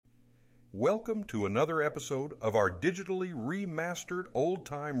Welcome to another episode of our digitally remastered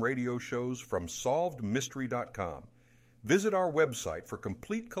old-time radio shows from SolvedMystery.com. Visit our website for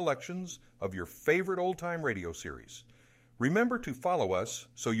complete collections of your favorite old-time radio series. Remember to follow us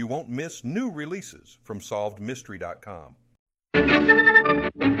so you won't miss new releases from SolvedMystery.com.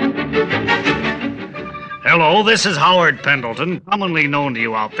 Hello, this is Howard Pendleton, commonly known to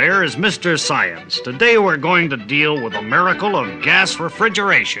you out there as Mr. Science. Today we're going to deal with the miracle of gas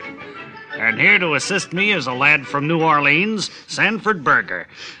refrigeration. And here to assist me is a lad from New Orleans, Sanford Berger.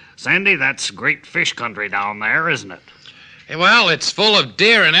 Sandy, that's great fish country down there, isn't it? Well, it's full of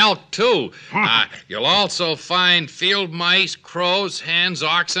deer and elk, too. You'll also find field mice, crows, hens,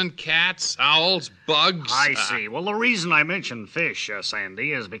 oxen, cats, owls, bugs. I see. Well, the reason I mention fish,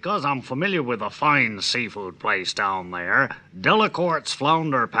 Sandy, is because I'm familiar with a fine seafood place down there, Delacorte's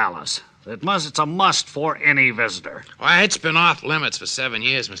Flounder Palace. It's a must for any visitor. Well, it's been off limits for 7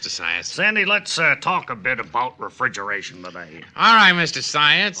 years, Mr. Science. Sandy, let's talk a bit about refrigeration today. All right, Mr.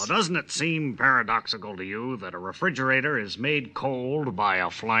 Science. Well, doesn't it seem paradoxical to you that a refrigerator is made cold by a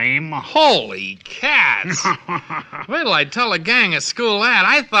flame? Holy cats! Wait till I tell the gang at school that.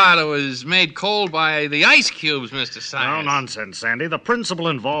 I thought it was made cold by the ice cubes, Mr. Science. No nonsense, Sandy. The principle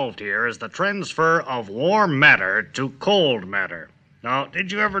involved here is the transfer of warm matter to cold matter. Now,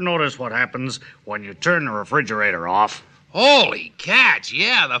 did you ever notice what happens when you turn the refrigerator off? Holy cats,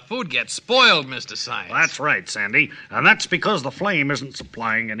 yeah, the food gets spoiled, Mr. Science. That's right, Sandy. And that's because the flame isn't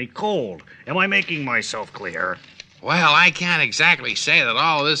supplying any cold. Am I making myself clear? Well, I can't exactly say that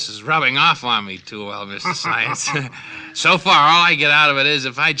all this is rubbing off on me too well, Mr. Science. So far, all I get out of it is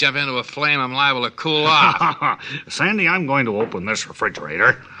if I jump into a flame, I'm liable to cool off. Sandy, I'm going to open this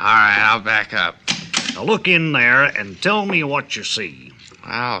refrigerator. All right, I'll back up. Now look in there and tell me what you see.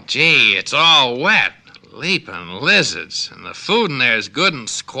 Well, gee, it's all wet. Leaping lizards. And the food in there is good and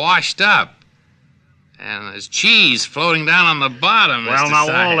squashed up. And there's cheese floating down on the bottom, Well, Mr. now,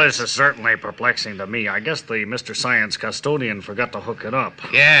 Science. all this is certainly perplexing to me. I guess the Mr. Science custodian forgot to hook it up.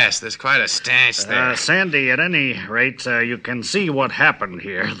 Yes, there's quite a stanch there. Sandy, at any rate, you can see what happened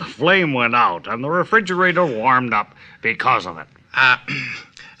here. The flame went out, and the refrigerator warmed up because of it.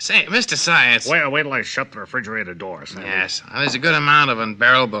 Say, Mr. Science. Wait till I shut the refrigerator door, Sandy. Yes, there's a good amount of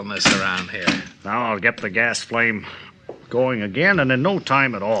unbearableness around here. Now I'll get the gas flame going again, and in no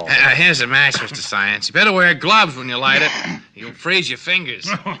time at all. Here's a match, Mr. Science. You better wear gloves when you light it. You'll freeze your fingers.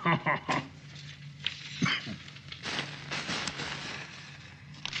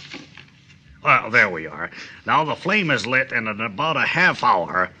 Well, there we are. Now the flame is lit, and in about a half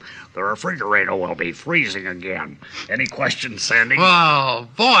hour, the refrigerator will be freezing again. Any questions, Sandy? Oh,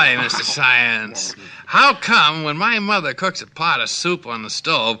 boy, Mr. Science. How come when my mother cooks a pot of soup on the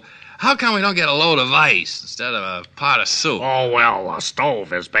stove, how come we don't get a load of ice instead of a pot of soup? Oh, well, a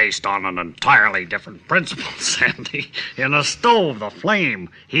stove is based on an entirely different principle, Sandy. In a stove, the flame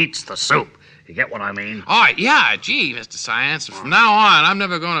heats the soup. You get what I mean? Oh, yeah, gee, Mr. Science. From now on, I'm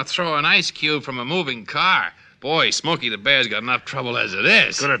never going to throw an ice cube from a moving car. Boy, Smokey the Bear's got enough trouble as it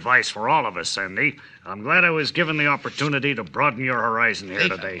is. Good advice for all of us, Sandy. I'm glad I was given the opportunity to broaden your horizon here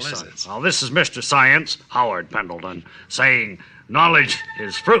today, son. Now, this is Mr. Science, Howard Pendleton, saying knowledge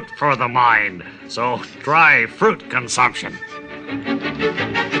is fruit for the mind, so try fruit consumption.